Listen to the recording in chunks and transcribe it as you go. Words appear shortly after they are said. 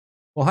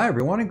Well, hi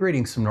everyone, and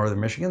greetings from Northern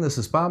Michigan. This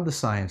is Bob the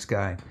Science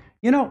Guy.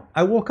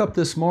 I woke up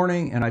this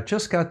morning and I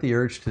just got the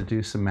urge to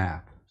do some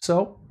math.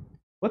 So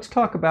let's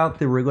talk about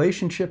the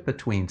relationship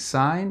between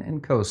sine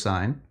and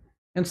cosine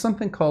and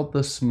something called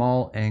the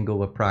small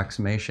angle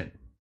approximation.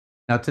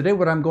 Now today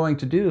what I'm going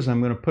to do is I'm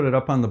going to put it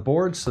up on the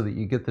board so that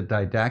you get the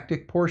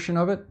didactic portion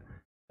of it.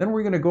 Then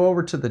we're going to go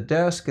over to the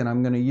desk and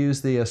I'm going to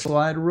use the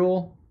slide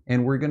rule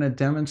and we're going to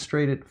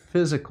demonstrate it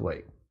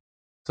physically,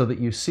 so that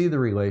you see the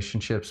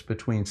relationships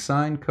between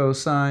sine,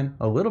 cosine,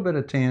 a little bit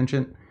of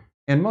tangent,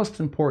 and most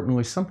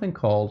importantly, something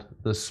called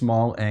the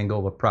small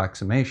angle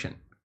approximation.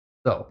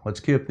 So let's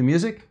cue up the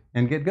music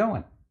and get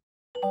going.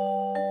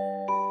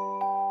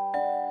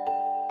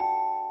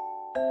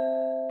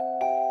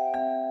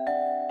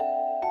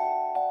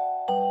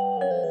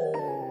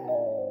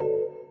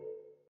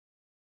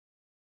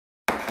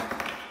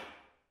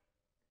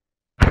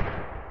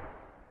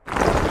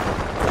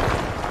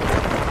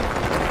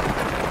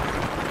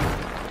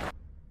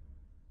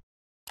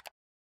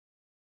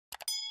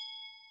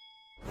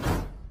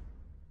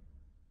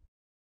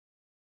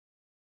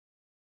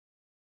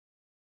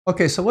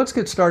 Okay, so let's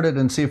get started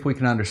and see if we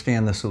can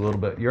understand this a little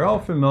bit. You're all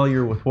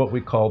familiar with what we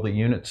call the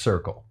unit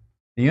circle.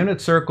 The unit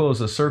circle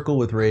is a circle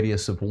with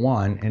radius of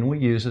 1, and we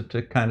use it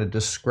to kind of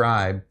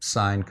describe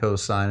sine,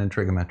 cosine, and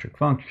trigonometric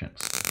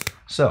functions.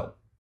 So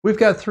we've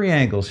got three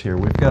angles here.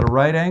 We've got a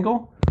right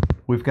angle,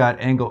 we've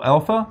got angle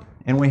alpha,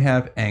 and we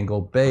have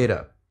angle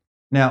beta.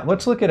 Now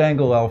let's look at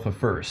angle alpha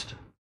first.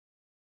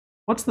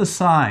 What's the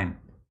sine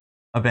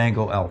of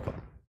angle alpha?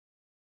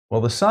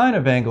 Well, the sine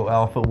of angle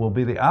alpha will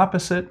be the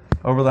opposite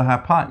over the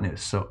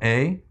hypotenuse, so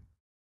A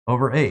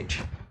over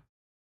H.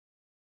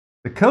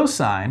 The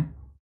cosine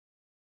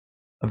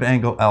of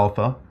angle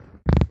alpha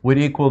would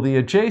equal the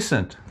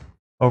adjacent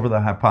over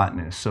the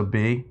hypotenuse, so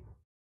B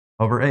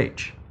over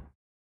H.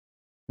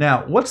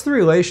 Now, what's the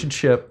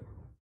relationship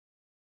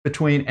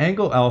between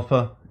angle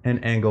alpha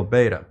and angle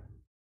beta?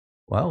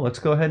 Well, let's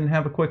go ahead and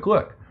have a quick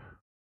look.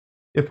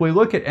 If we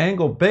look at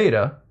angle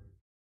beta,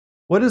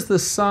 what is the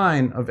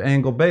sine of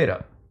angle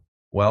beta?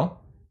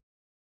 Well,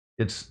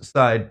 it's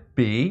side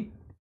B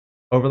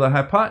over the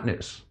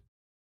hypotenuse.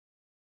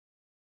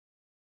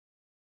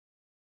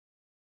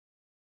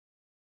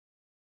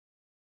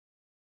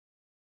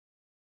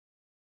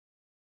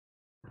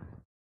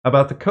 How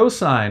about the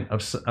cosine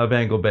of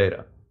angle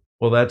beta?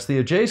 Well, that's the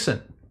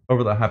adjacent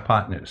over the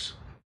hypotenuse,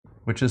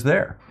 which is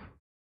there.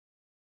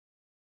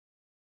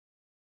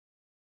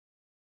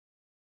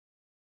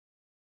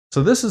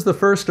 So this is the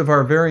first of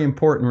our very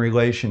important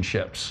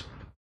relationships.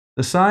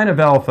 The sine of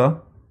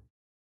alpha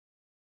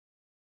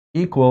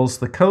equals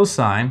the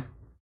cosine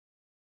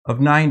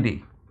of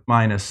 90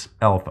 minus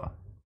alpha.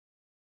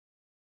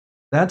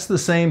 That's the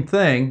same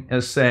thing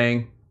as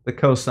saying the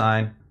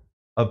cosine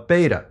of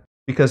beta,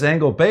 because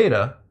angle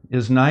beta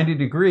is 90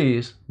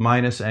 degrees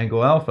minus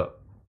angle alpha.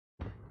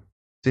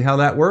 See how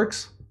that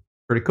works?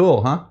 Pretty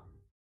cool, huh?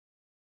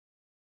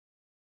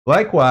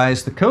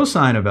 Likewise, the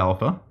cosine of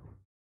alpha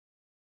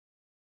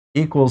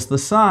equals the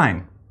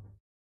sine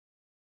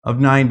of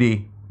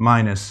 90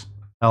 minus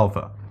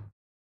alpha,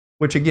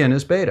 which again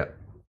is beta.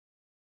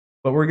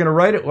 But we're going to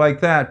write it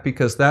like that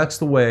because that's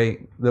the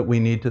way that we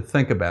need to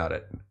think about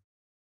it.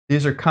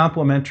 These are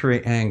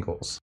complementary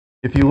angles.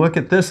 If you look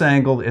at this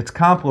angle, its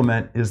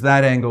complement is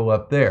that angle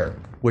up there,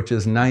 which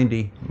is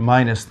 90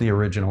 minus the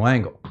original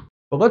angle.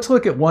 But let's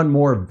look at one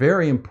more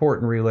very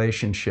important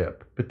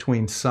relationship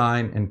between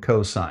sine and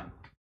cosine.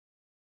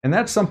 And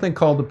that's something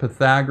called the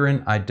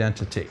Pythagorean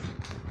identity.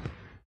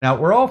 Now,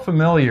 we're all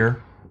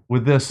familiar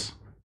with this.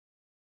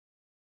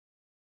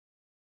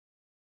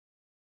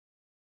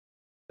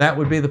 That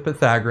would be the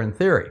Pythagorean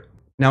theory.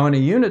 Now, in a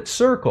unit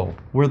circle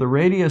where the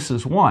radius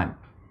is 1,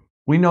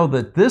 we know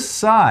that this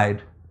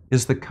side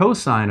is the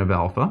cosine of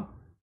alpha,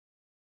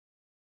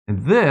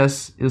 and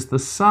this is the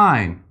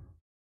sine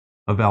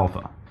of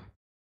alpha.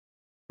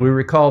 We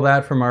recall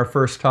that from our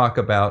first talk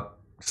about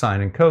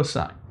sine and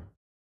cosine.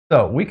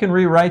 So we can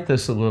rewrite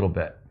this a little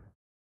bit.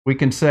 We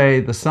can say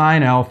the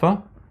sine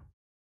alpha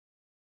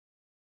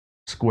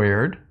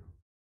squared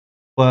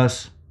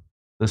plus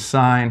the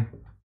sine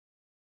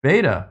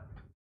beta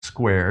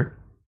squared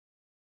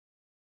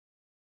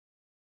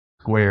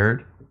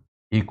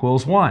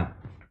equals 1.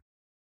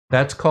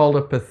 That's called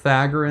a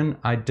Pythagorean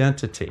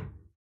identity.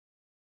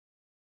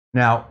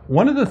 Now,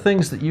 one of the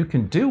things that you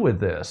can do with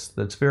this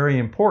that's very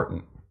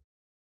important,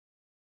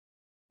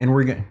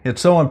 and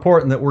it's so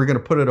important that we're going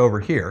to put it over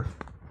here.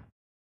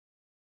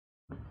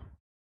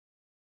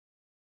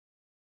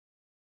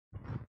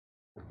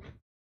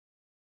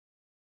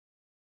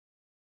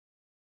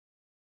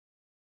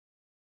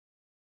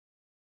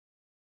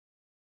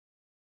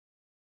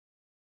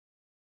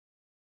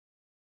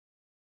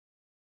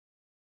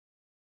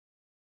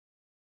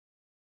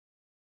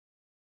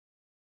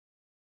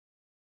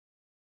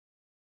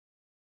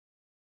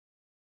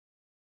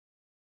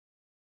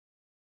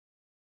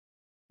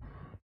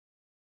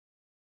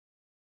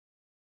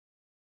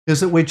 Is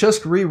that we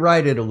just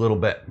rewrite it a little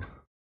bit.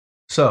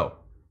 So,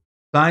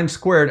 sine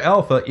squared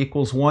alpha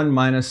equals 1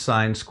 minus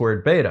sine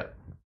squared beta.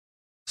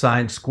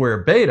 Sine square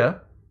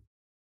beta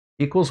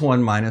equals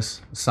 1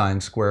 minus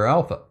sine square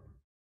alpha.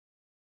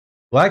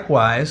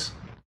 Likewise,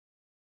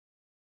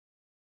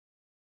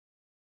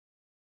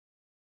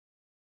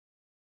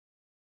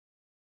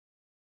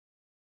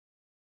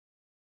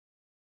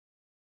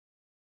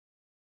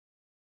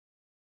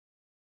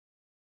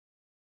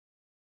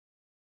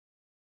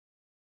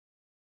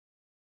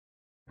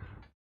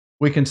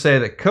 we can say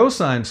that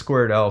cosine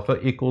squared alpha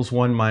equals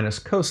 1 minus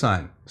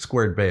cosine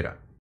squared beta.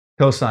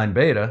 Cosine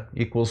beta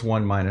equals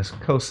 1 minus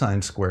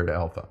cosine squared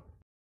alpha.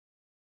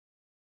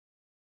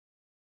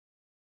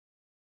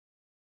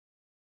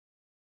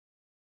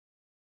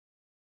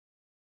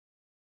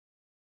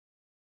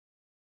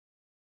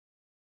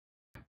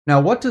 Now,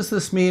 what does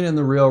this mean in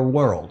the real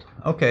world?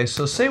 Okay,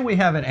 so say we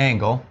have an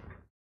angle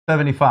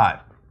 75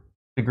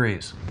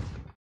 degrees.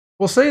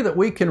 We'll say that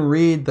we can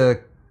read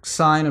the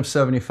sine of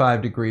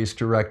 75 degrees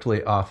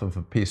directly off of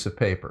a piece of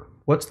paper.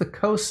 What's the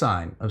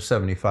cosine of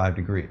 75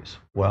 degrees?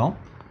 Well,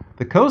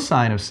 the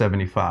cosine of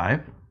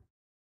 75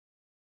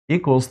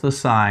 equals the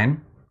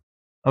sine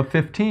of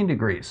 15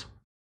 degrees,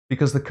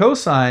 because the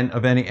cosine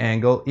of any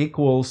angle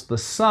equals the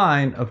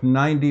sine of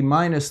 90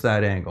 minus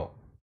that angle.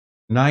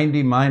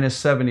 90 minus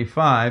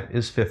 75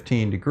 is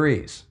 15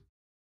 degrees.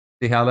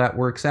 See how that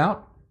works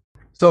out?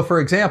 So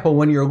for example,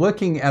 when you're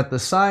looking at the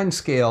sine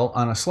scale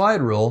on a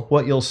slide rule,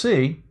 what you'll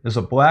see is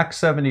a black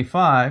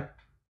 75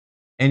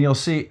 and you'll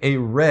see a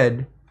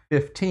red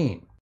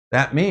 15.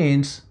 That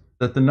means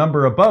that the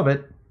number above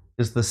it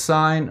is the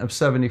sine of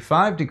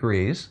 75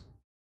 degrees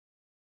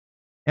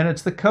and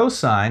it's the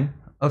cosine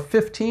of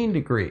 15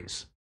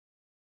 degrees.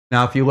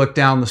 Now if you look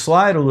down the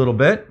slide a little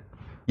bit,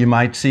 you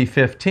might see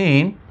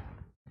 15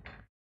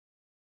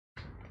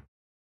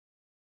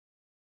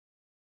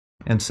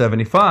 and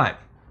 75.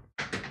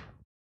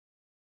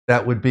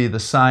 That would be the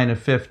sine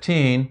of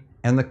 15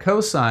 and the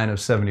cosine of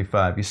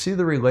 75. You see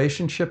the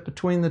relationship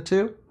between the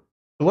two?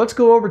 So let's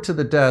go over to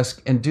the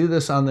desk and do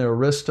this on the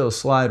Aristo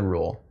slide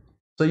rule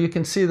so you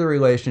can see the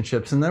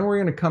relationships, and then we're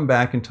going to come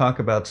back and talk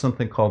about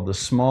something called the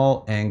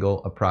small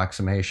angle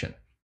approximation.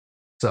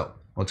 So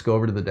let's go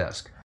over to the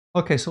desk.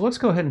 Okay, so let's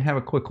go ahead and have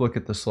a quick look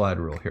at the slide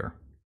rule here.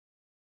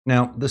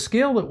 Now, the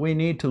scale that we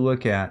need to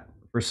look at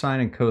for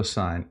sine and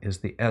cosine is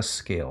the S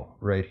scale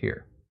right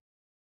here.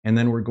 And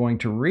then we're going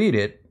to read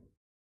it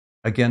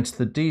against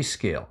the D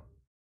scale.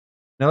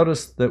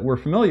 Notice that we're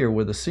familiar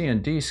with the C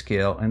and D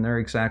scale, and they're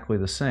exactly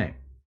the same.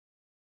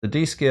 The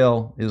D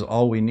scale is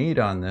all we need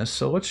on this,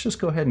 so let's just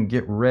go ahead and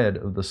get rid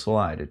of the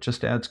slide. It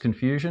just adds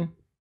confusion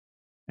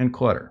and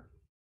clutter.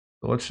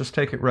 So let's just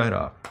take it right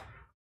off.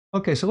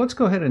 Okay, so let's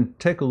go ahead and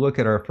take a look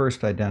at our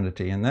first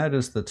identity, and that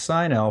is that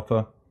sine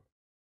alpha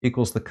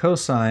equals the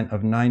cosine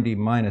of 90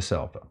 minus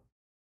alpha.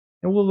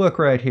 And we'll look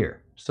right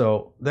here.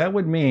 So that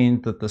would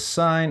mean that the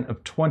sine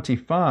of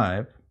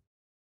 25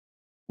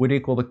 would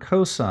equal the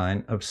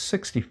cosine of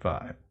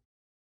 65.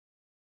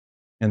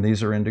 And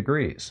these are in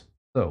degrees.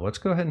 So let's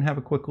go ahead and have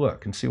a quick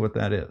look and see what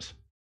that is.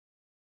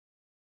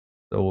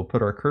 So we'll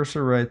put our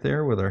cursor right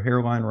there with our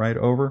hairline right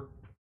over.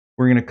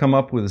 We're going to come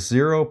up with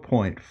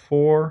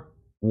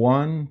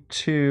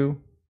 0.412.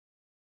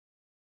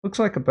 Looks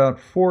like about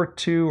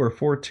 42 or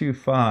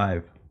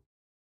 425.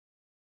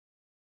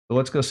 So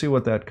let's go see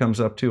what that comes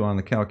up to on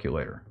the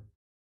calculator.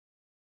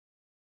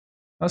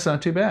 That's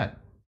not too bad.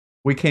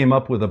 We came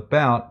up with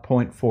about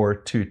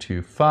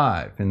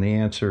 0.4225, and the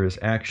answer is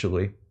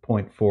actually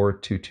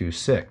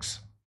 0.4226.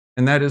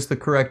 And that is the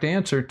correct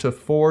answer to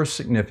 4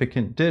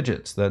 significant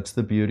digits. That's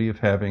the beauty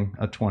of having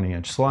a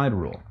 20-inch slide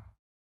rule.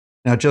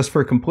 Now, just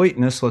for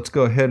completeness, let's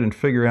go ahead and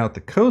figure out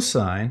the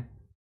cosine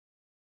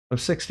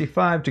of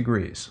 65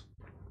 degrees.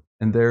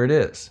 And there it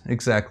is,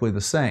 exactly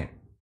the same.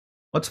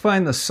 Let's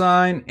find the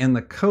sine and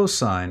the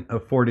cosine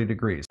of 40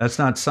 degrees. That's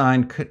not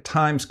sine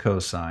times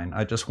cosine.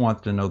 I just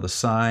want to know the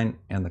sine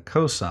and the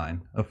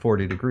cosine of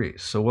 40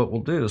 degrees. So what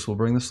we'll do is we'll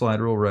bring the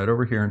slide rule right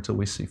over here until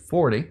we see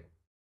 40.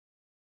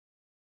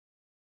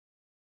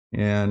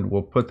 And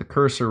we'll put the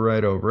cursor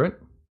right over it.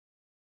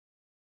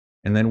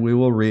 And then we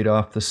will read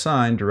off the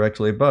sine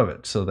directly above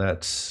it. So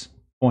that's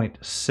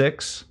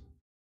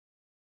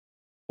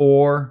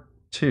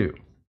 0.642.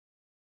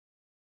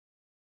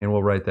 And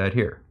we'll write that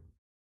here.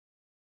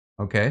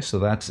 Okay, so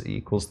that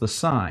equals the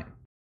sine.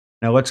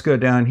 Now let's go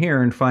down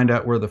here and find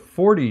out where the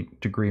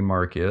 40-degree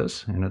mark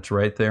is, and it's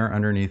right there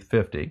underneath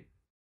 50.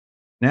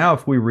 Now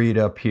if we read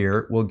up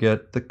here, we'll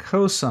get the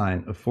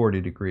cosine of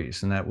 40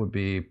 degrees, and that would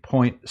be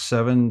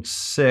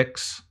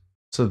 0.76.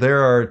 So there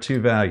are our two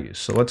values.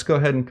 So let's go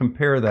ahead and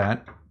compare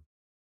that to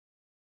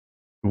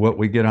what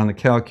we get on the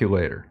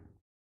calculator.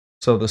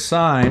 So the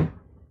sine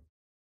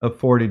of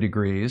 40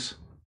 degrees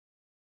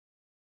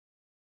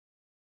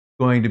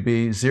going to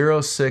be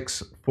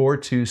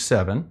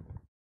 0.6427,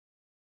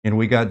 and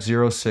we got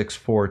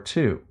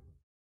 0.642.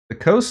 The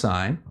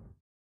cosine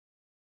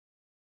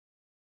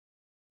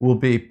will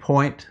be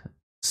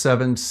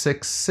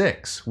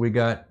 0.766. We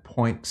got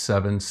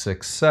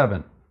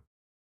 0.767.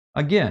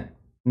 Again,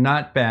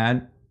 not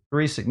bad.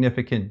 3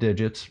 significant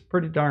digits,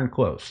 pretty darn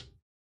close.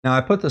 Now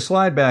I put the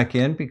slide back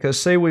in because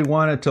say we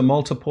wanted to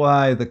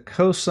multiply the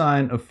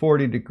cosine of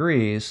 40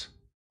 degrees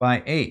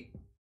by 8.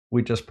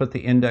 We just put the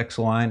index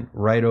line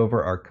right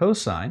over our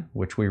cosine,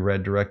 which we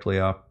read directly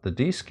off the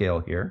D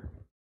scale here.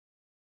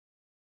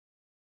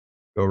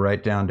 Go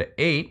right down to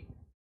 8,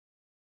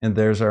 and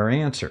there's our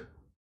answer.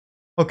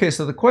 Okay,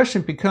 so the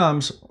question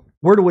becomes,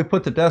 where do we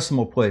put the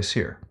decimal place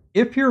here?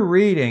 If you're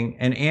reading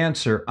an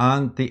answer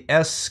on the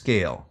S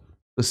scale,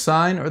 the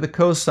sine or the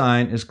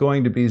cosine is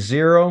going to be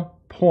 0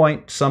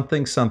 point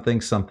something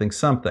something something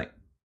something.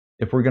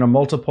 If we're going to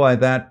multiply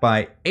that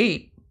by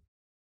 8,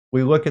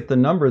 we look at the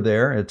number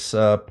there, it's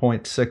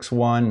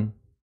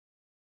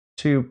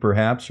 0.612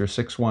 perhaps, or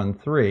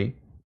 613,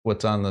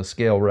 what's on the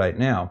scale right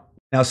now.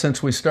 Now,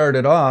 since we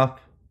started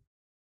off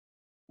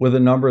with a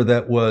number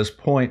that was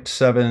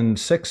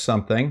 0.76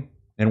 something,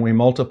 and we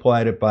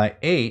multiplied it by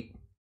 8,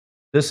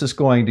 this is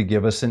going to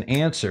give us an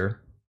answer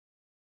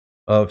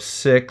of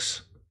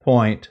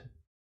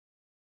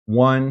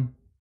 6.12,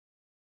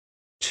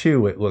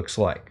 it looks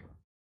like.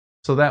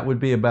 So that would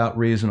be about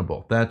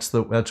reasonable. That's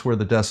where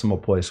the decimal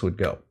place would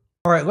go.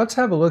 All right, let's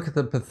have a look at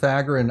the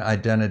Pythagorean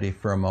identity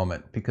for a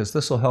moment, because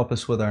this will help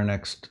us with our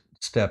next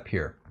step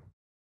here.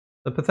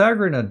 The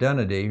Pythagorean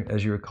identity,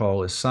 as you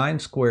recall, is sine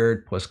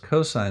squared plus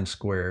cosine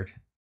squared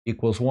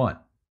equals 1.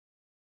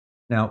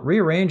 Now,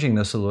 rearranging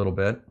this a little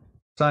bit,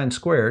 sine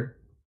squared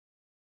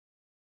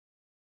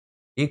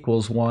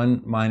equals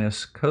 1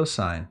 minus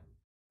cosine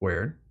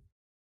squared,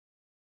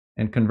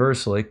 and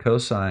conversely,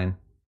 cosine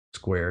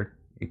squared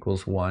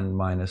equals 1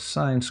 minus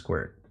sine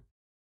squared.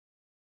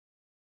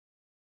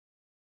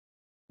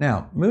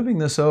 Now, moving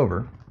this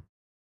over,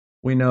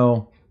 we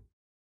know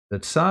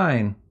that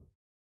sine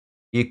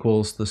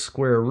equals the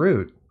square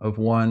root of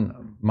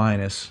 1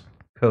 minus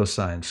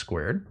cosine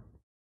squared,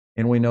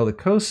 and we know the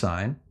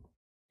cosine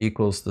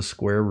equals the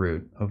square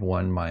root of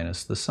 1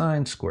 minus the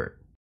sine squared.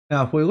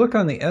 Now, if we look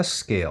on the S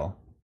scale,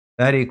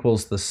 that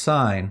equals the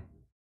sine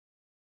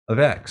of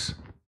x.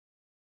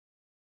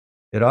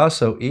 It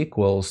also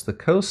equals the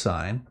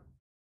cosine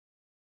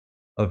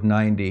of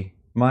 90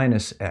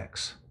 minus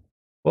x.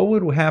 What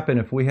would happen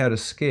if we had a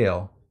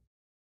scale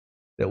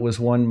that was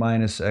 1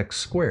 minus x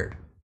squared?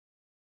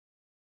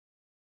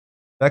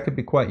 That could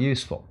be quite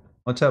useful.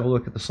 Let's have a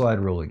look at the slide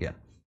rule again.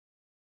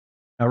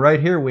 Now right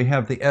here we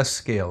have the S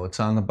scale. It's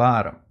on the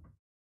bottom.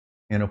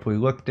 And if we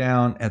look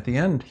down at the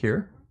end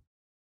here,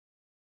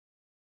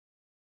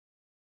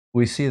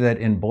 we see that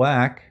in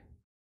black,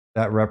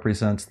 that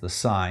represents the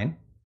sine.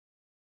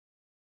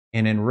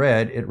 And in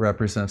red, it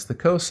represents the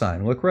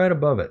cosine. Look right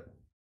above it.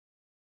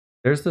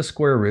 There's the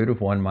square root of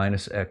 1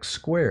 minus x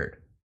squared.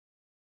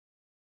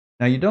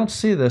 Now you don't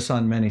see this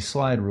on many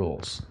slide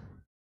rules,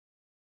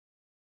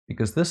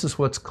 because this is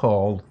what's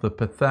called the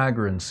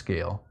Pythagorean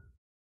scale,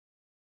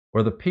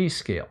 or the P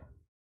scale.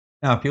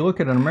 Now, if you look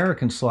at an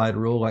American slide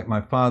rule like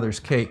my father's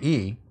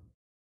KE,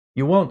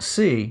 you won't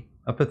see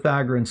a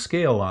Pythagorean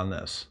scale on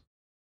this.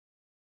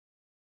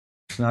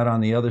 It's not on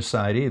the other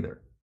side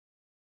either.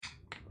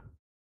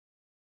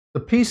 The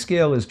P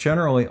scale is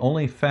generally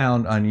only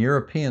found on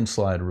European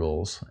slide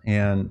rules,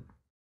 and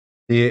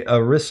the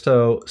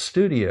Aristo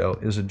Studio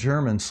is a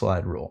German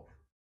slide rule.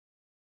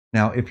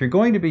 Now, if you're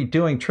going to be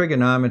doing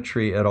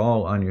trigonometry at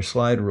all on your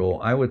slide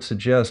rule, I would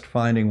suggest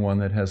finding one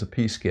that has a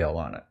P scale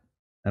on it.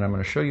 And I'm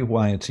going to show you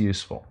why it's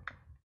useful.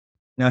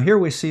 Now here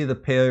we see the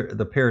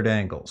paired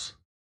angles.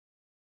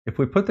 If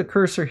we put the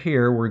cursor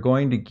here, we're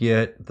going to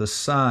get the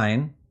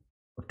sine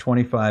of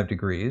 25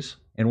 degrees,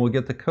 and we'll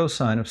get the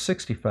cosine of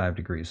 65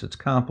 degrees, its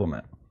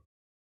complement.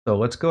 So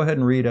let's go ahead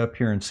and read up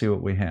here and see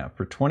what we have.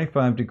 For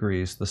 25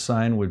 degrees, the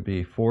sine would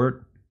be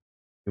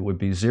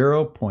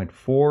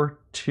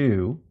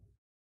 0.42,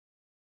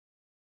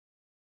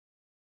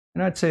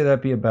 and I'd say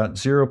that'd be about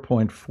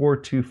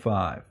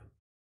 0.425.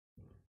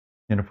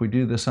 And if we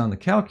do this on the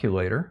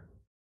calculator,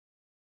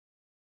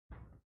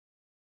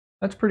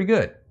 that's pretty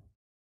good.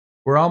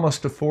 We're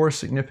almost to 4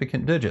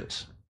 significant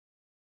digits.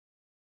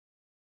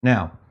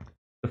 Now,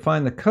 to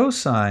find the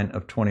cosine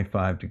of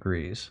 25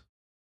 degrees,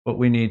 what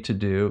we need to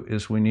do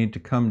is we need to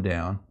come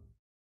down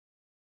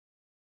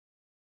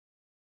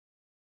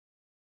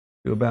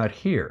to about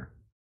here,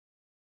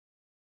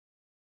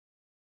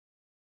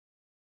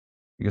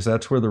 because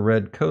that's where the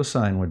red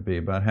cosine would be,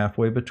 about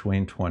halfway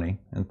between 20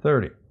 and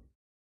 30.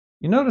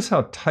 You notice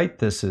how tight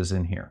this is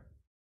in here.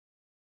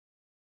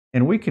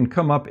 And we can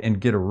come up and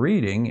get a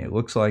reading. It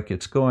looks like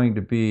it's going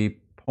to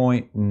be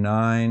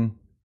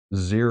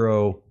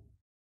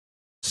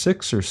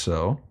 0.906 or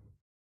so.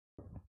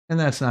 And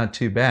that's not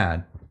too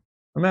bad.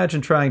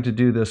 Imagine trying to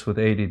do this with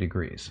 80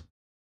 degrees.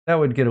 That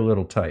would get a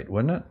little tight,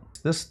 wouldn't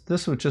it?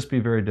 This would just be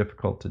very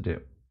difficult to do.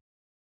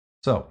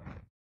 So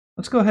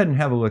let's go ahead and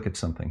have a look at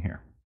something here.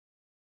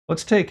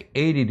 Let's take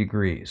 80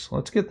 degrees.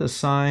 Let's get the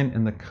sine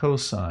and the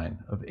cosine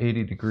of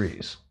 80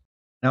 degrees.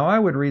 Now I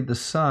would read the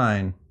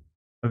sine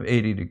of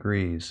 80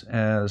 degrees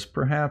as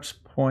perhaps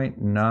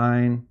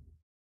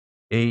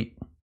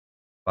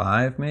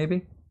 0.985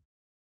 maybe.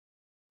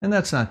 And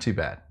that's not too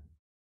bad.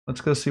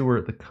 Let's go see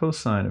where the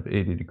cosine of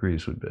 80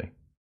 degrees would be.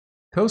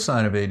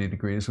 Cosine of 80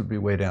 degrees would be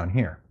way down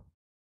here.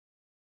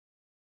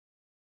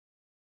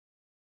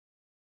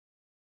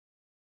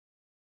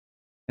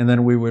 And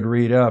then we would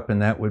read up,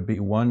 and that would be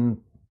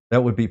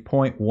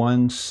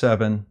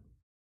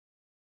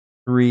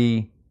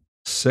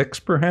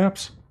 0.1736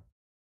 perhaps.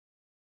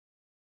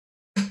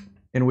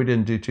 And we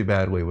didn't do too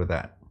badly with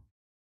that.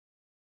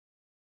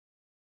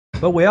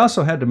 But we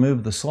also had to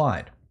move the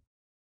slide.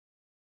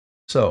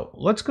 So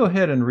let's go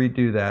ahead and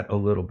redo that a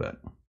little bit.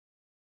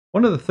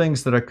 One of the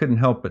things that I couldn't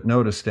help but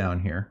notice down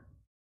here,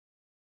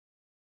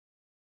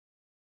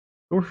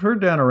 we're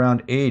down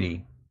around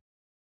 80.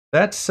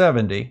 That's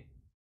 70.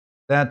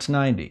 That's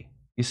 90.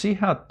 You see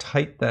how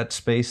tight that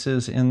space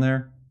is in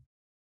there?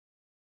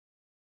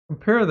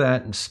 Compare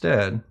that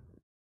instead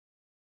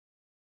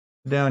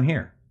down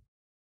here.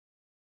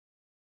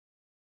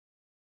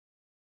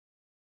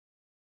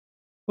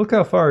 Look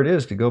how far it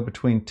is to go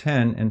between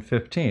 10 and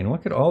 15.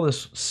 Look at all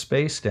this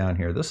space down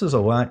here. This is a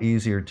lot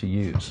easier to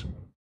use.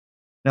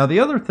 Now, the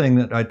other thing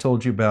that I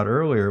told you about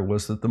earlier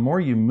was that the more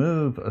you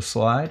move a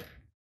slide,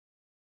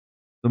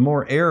 the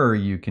more error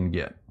you can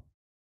get.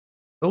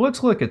 So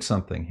let's look at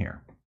something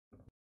here.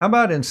 How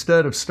about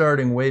instead of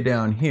starting way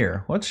down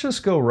here, let's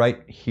just go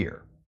right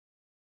here.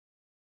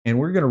 And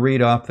we're going to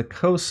read off the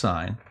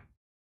cosine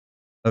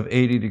of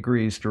 80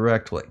 degrees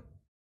directly.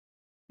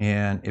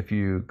 And if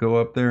you go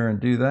up there and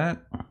do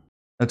that,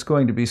 that's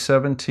going to be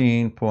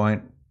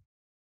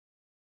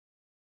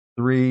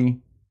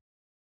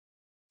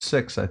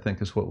 17.36, I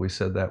think is what we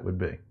said that would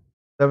be.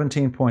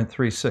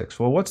 17.36.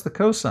 Well, what's the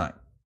cosine?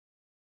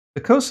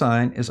 The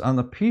cosine is on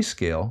the p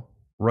scale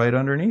right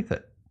underneath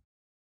it.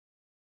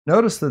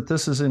 Notice that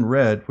this is in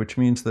red, which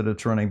means that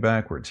it's running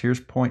backwards. Here's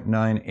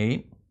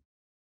 0.98,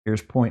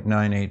 here's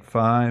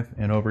 0.985,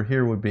 and over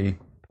here would be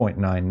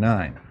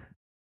 0.99.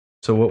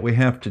 So what we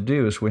have to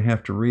do is we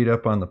have to read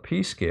up on the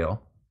p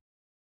scale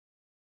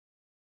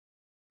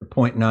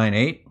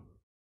 0.98,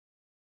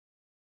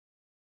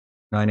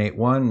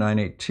 981,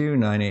 982,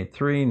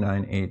 983,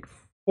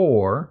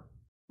 984,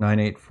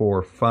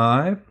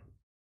 9845,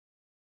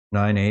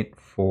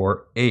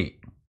 9848.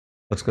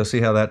 Let's go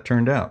see how that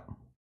turned out.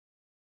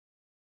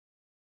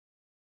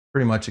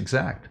 Pretty much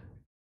exact.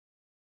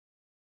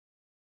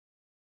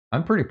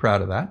 I'm pretty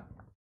proud of that.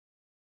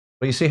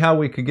 But you see how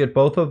we could get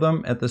both of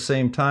them at the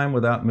same time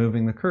without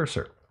moving the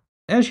cursor.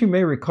 As you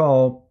may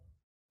recall,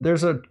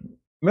 there's a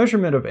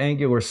measurement of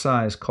angular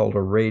size called a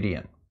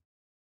radian.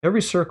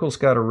 Every circle's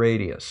got a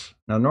radius.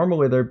 Now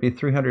normally there'd be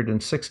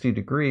 360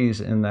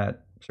 degrees in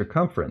that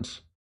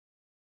circumference.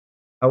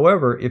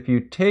 However, if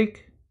you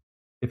break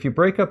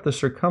up the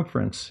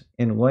circumference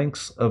in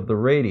lengths of the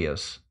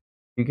radius,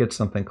 you get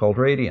something called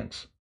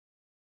radians.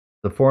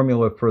 The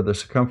formula for the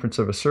circumference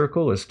of a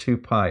circle is 2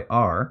 pi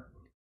r.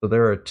 So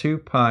there are 2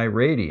 pi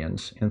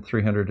radians in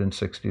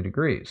 360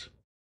 degrees.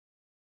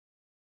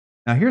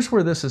 Now here's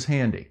where this is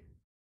handy.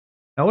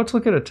 Now let's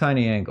look at a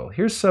tiny angle.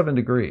 Here's 7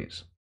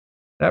 degrees.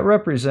 That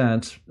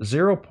represents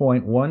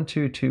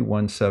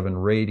 0.12217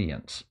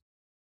 radians.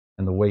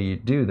 And the way you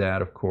do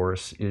that, of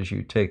course, is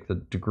you take the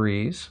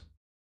degrees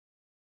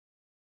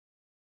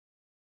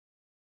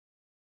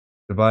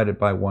divided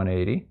by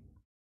 180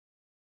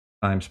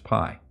 times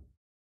pi.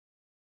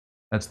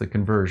 That's the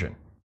conversion.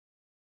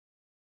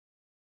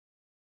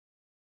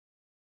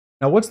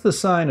 Now, what's the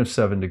sine of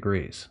 7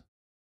 degrees?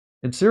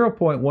 It's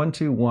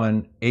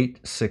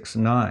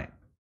 0.121869.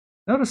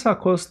 Notice how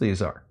close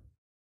these are.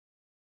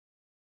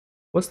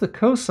 What's the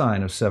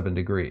cosine of 7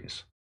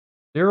 degrees?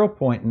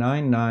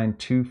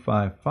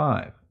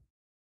 0.99255.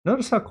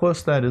 Notice how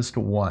close that is to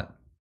 1.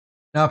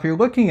 Now, if you're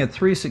looking at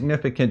 3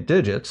 significant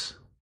digits,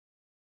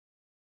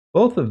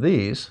 both of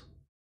these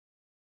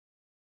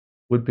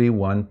would be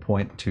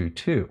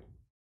 1.22.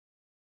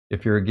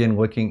 If you're again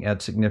looking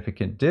at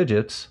significant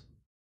digits,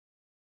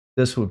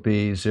 this would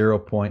be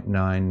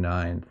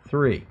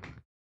 0.993.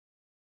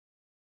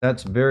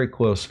 That's very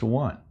close to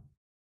 1.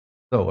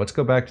 So let's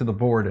go back to the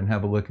board and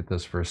have a look at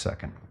this for a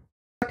second.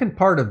 The second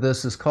part of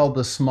this is called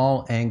the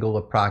small angle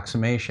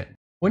approximation.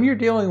 When you're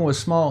dealing with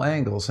small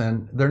angles,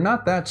 and they're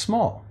not that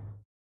small,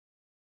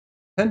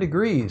 10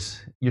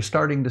 degrees, you're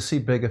starting to see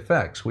big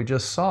effects. We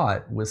just saw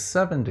it with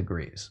 7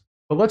 degrees.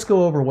 But let's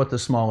go over what the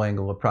small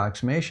angle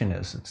approximation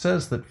is. It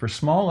says that for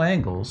small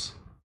angles,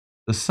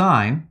 the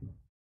sine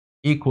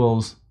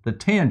equals the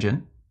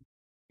tangent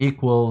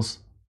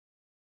equals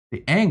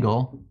the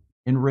angle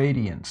in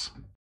radians.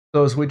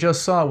 So as we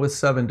just saw with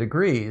 7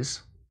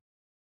 degrees,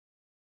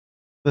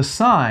 the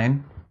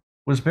sine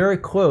was very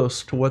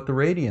close to what the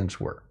radians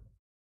were.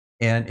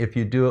 And if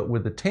you do it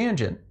with the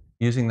tangent,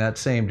 using that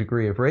same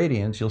degree of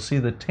radians, you'll see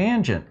the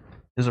tangent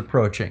is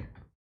approaching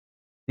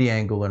the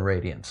angle in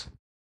radians.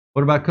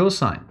 What about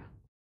cosine?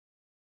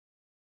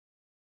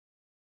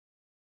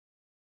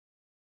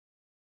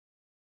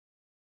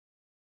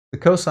 The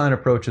cosine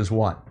approaches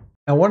 1.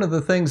 Now, one of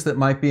the things that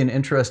might be an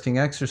interesting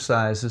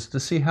exercise is to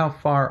see how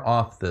far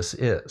off this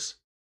is.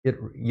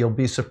 You'll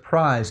be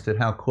surprised at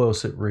how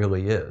close it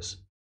really is.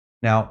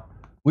 Now,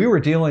 we were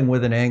dealing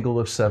with an angle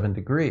of 7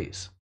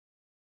 degrees.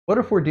 What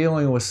if we're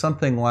dealing with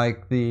something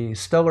like the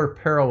stellar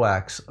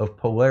parallax of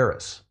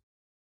Polaris?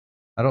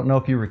 I don't know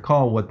if you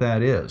recall what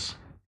that is.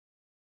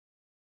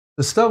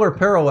 The stellar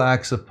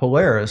parallax of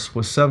Polaris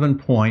was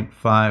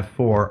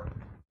 7.54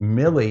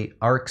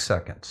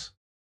 milli-arcseconds.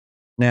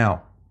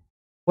 Now,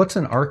 what's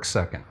an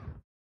arcsecond?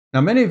 Now,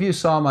 many of you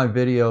saw my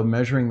video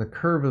measuring the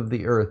curve of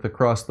the Earth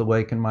across the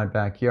lake in my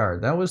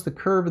backyard. That was the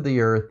curve of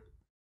the Earth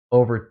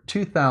over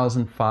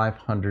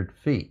 2,500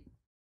 feet.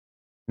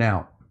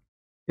 Now,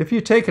 if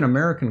you take an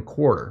American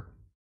quarter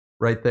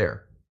right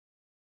there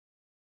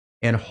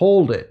and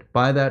hold it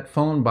by that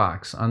phone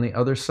box on the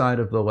other side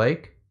of the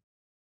lake,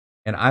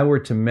 and I were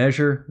to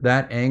measure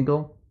that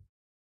angle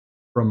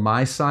from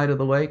my side of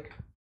the lake,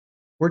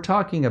 we're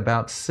talking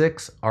about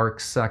 6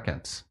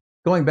 arcseconds.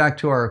 Going back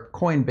to our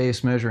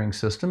coin-based measuring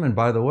system, and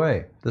by the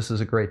way, this is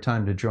a great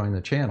time to join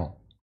the channel.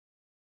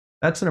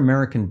 That's an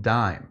American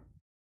dime.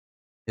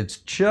 It's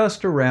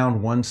just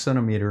around 1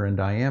 centimeter in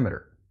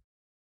diameter.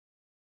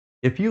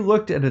 If you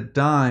looked at a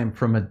dime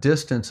from a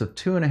distance of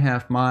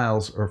 2.5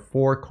 miles or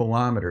 4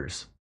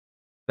 kilometers,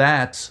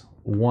 that's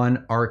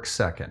 1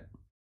 arcsecond.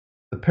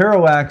 The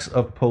parallax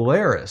of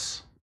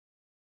Polaris,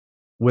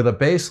 with a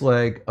base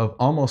leg of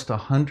almost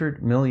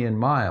 100 million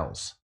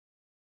miles,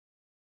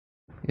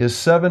 is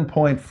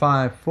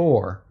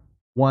 7.54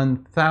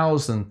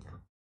 1,000th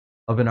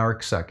of an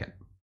arcsecond.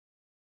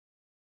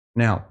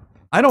 Now,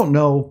 I don't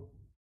know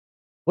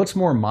what's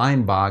more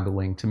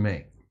mind-boggling to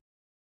me.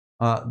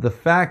 The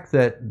fact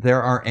that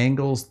there are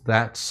angles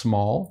that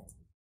small,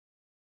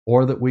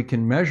 or that we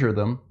can measure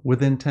them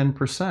within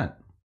 10%.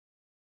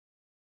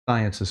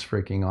 Science is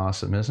freaking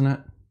awesome, isn't it?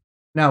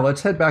 Now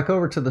let's head back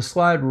over to the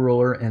slide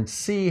ruler and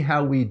see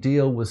how we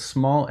deal with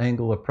small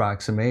angle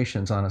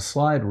approximations on a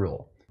slide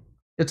rule.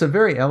 It's a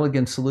very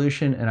elegant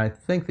solution, and I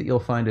think that you'll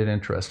find it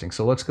interesting.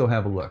 So let's go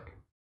have a look.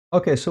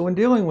 Okay, so when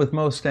dealing with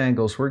most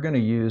angles, we're going to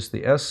use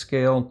the S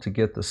scale to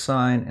get the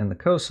sine and the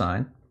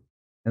cosine.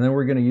 And then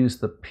we're going to use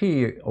the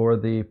P, or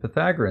the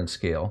Pythagorean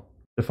scale,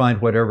 to find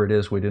whatever it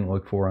is we didn't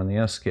look for on the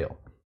S scale.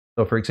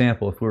 So for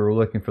example, if we were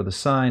looking for the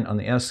sine on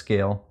the S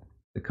scale,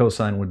 the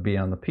cosine would be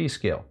on the P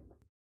scale.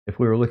 If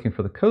we were looking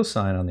for the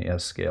cosine on the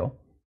S scale,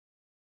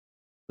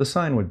 the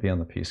sine would be on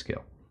the P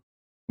scale.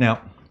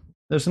 Now,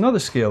 there's another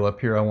scale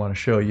up here I want to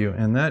show you,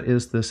 and that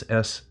is this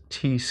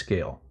ST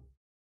scale.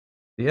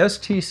 The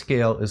ST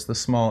scale is the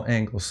small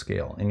angle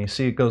scale, and you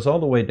see it goes all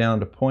the way down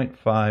to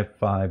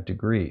 0.55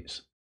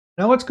 degrees.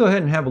 Now let's go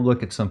ahead and have a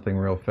look at something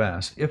real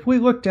fast. If we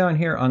look down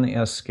here on the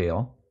S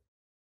scale,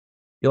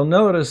 you'll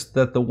notice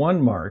that the 1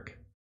 mark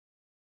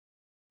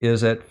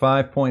is at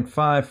 5.5,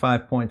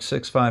 5.6,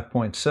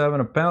 5.7,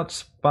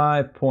 about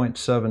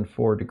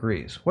 5.74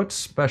 degrees. What's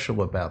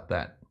special about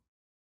that?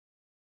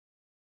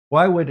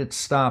 Why would it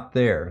stop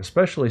there?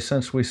 Especially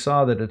since we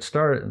saw that it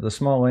started, the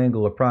small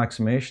angle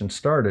approximation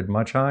started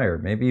much higher,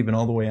 maybe even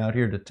all the way out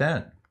here to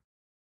 10.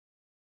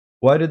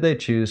 Why did they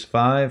choose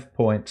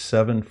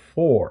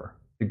 5.74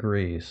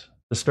 degrees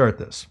to start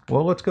this?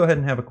 Well, let's go ahead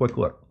and have a quick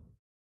look.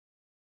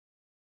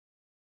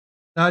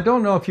 Now, I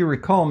don't know if you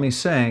recall me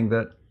saying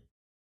that,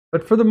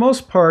 but for the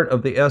most part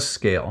of the S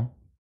scale,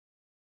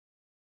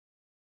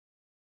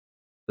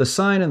 the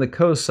sine and the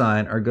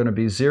cosine are going to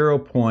be 0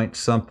 point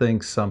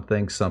something,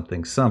 something,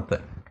 something,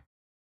 something.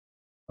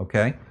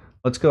 Okay,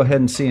 let's go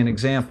ahead and see an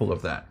example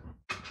of that.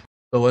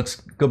 So let's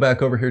go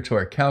back over here to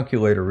our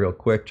calculator real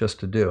quick just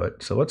to do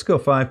it. So let's go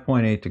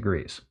 5.8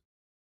 degrees.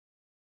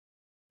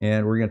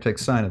 And we're going to take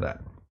sine of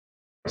that.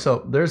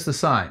 So there's the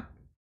sine.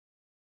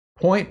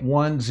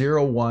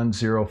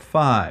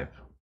 0.10105.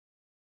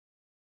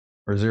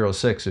 Or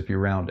 0.6 if you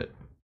round it.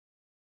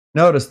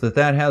 Notice that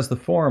that has the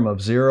form of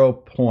 0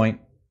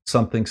 point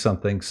something,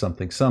 something,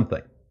 something,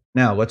 something.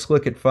 Now let's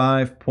look at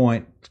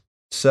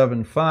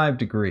 5.75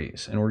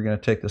 degrees, and we're going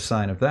to take the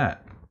sine of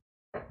that.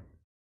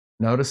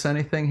 Notice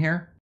anything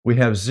here? We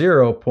have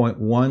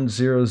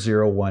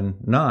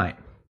 0.10019.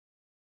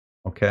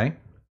 Okay?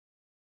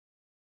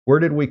 Where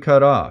did we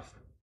cut off?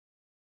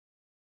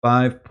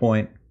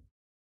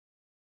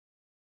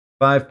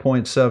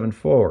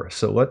 5.74.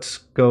 So let's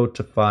go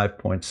to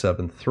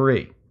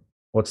 5.73.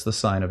 What's the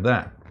sine of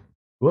that?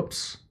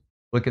 Whoops,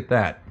 look at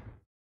that.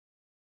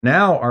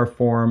 Now our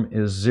form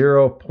is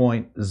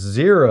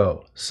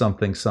 0.0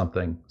 something,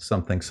 something,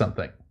 something,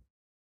 something.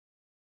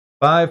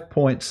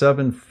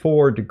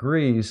 5.74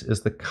 degrees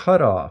is the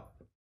cutoff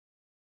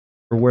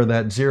for where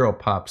that 0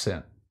 pops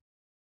in.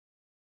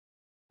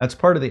 That's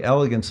part of the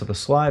elegance of a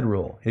slide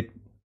rule. In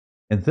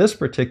this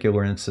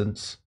particular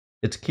instance,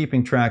 it's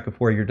keeping track of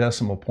where your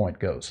decimal point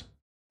goes.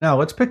 Now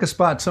let's pick a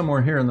spot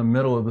somewhere here in the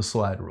middle of the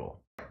slide rule.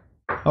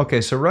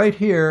 Okay, so right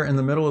here in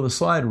the middle of the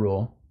slide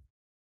rule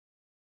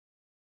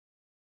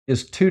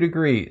is 2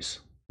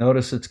 degrees.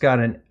 Notice it's got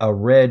a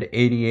red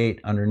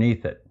 88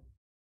 underneath it.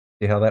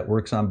 See how that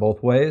works on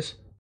both ways?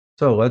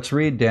 So let's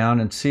read down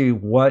and see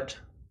let's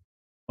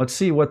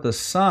see what the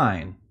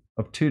sine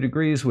of 2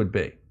 degrees would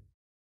be.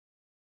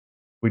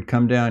 We'd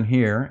come down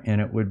here and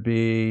it would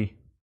be,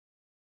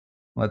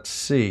 let's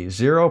see,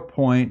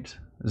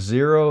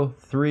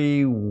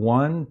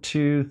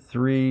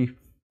 0.031234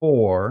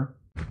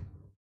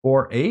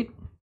 0.0448.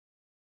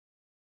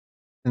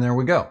 And there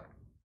we go.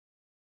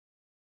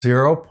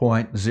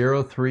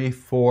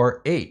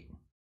 0.0348.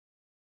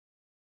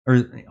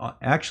 Or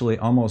actually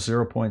almost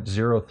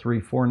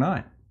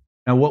 0.0349.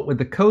 Now what would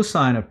the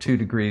cosine of 2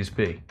 degrees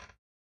be?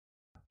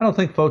 I don't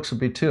think folks would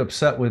be too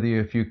upset with you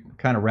if you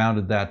kind of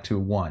rounded that to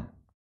 1.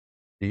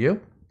 Do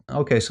you?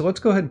 Okay, so let's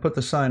go ahead and put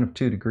the sine of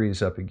 2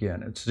 degrees up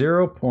again. It's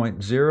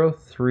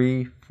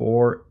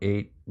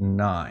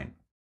 0.03489.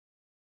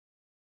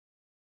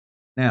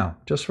 Now,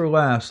 just for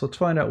laughs, let's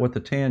find out what the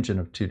tangent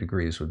of 2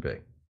 degrees would be.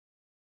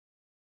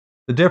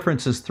 The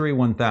difference is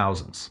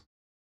 3/1000ths.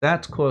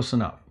 That's close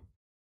enough.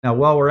 Now,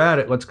 while we're at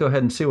it, let's go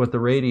ahead and see what the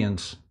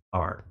radians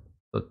are.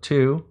 So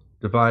 2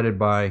 divided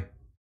by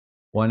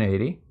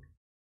 180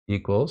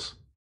 equals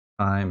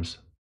times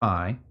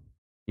pi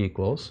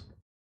equals.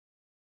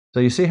 So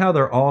you see how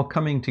they're all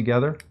coming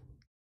together?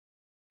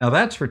 Now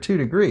that's for 2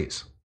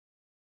 degrees.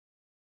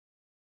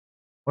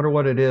 Wonder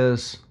what it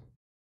is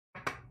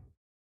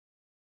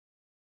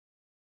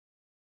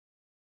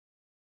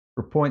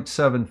for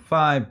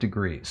 0.75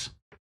 degrees.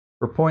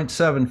 For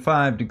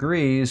 0.75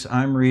 degrees,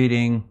 I'm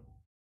reading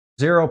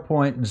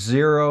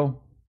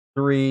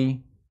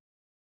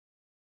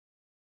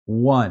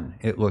 0.031,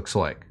 it looks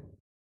like.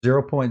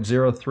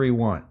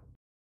 0.031.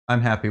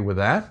 I'm happy with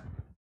that.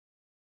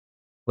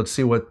 Let's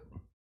see what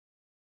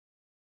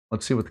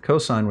the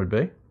cosine would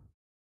be.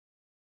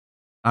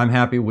 I'm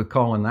happy with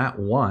calling that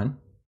 1.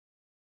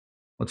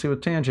 Let's see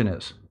what tangent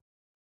is.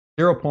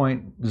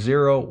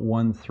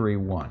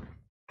 0.0131.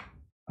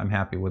 I'm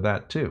happy with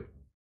that too.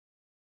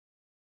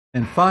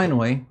 And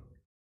finally,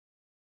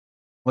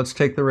 let's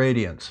take the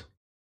radians.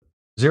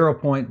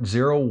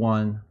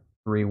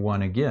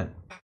 0.0131 again.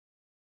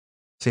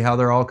 See how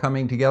they're all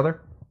coming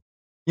together?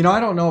 You know,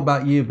 I don't know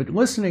about you, but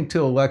listening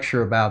to a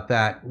lecture about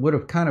that would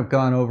have kind of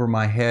gone over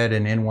my head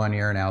and in one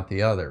ear and out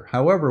the other.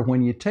 However,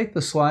 when you take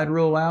the slide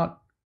rule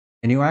out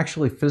and you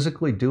actually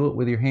physically do it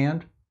with your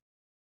hand,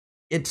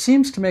 it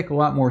seems to make a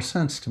lot more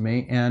sense to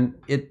me, and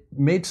it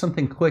made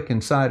something click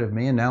inside of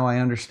me, and now I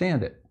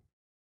understand it.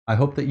 I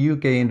hope that you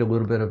gained a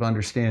little bit of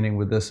understanding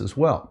with this as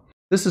well.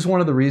 This is one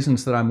of the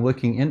reasons that I'm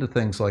looking into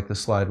things like the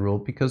slide rule,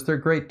 because they're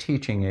great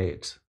teaching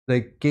aids.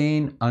 They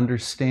gain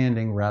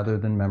understanding rather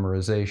than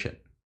memorization.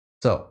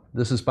 So,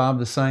 this is Bob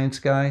the Science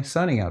Guy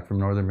signing out from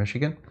Northern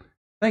Michigan.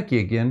 Thank you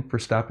again for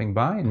stopping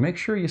by, and make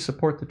sure you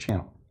support the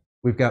channel.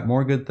 We've got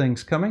more good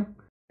things coming,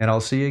 and I'll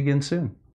see you again soon.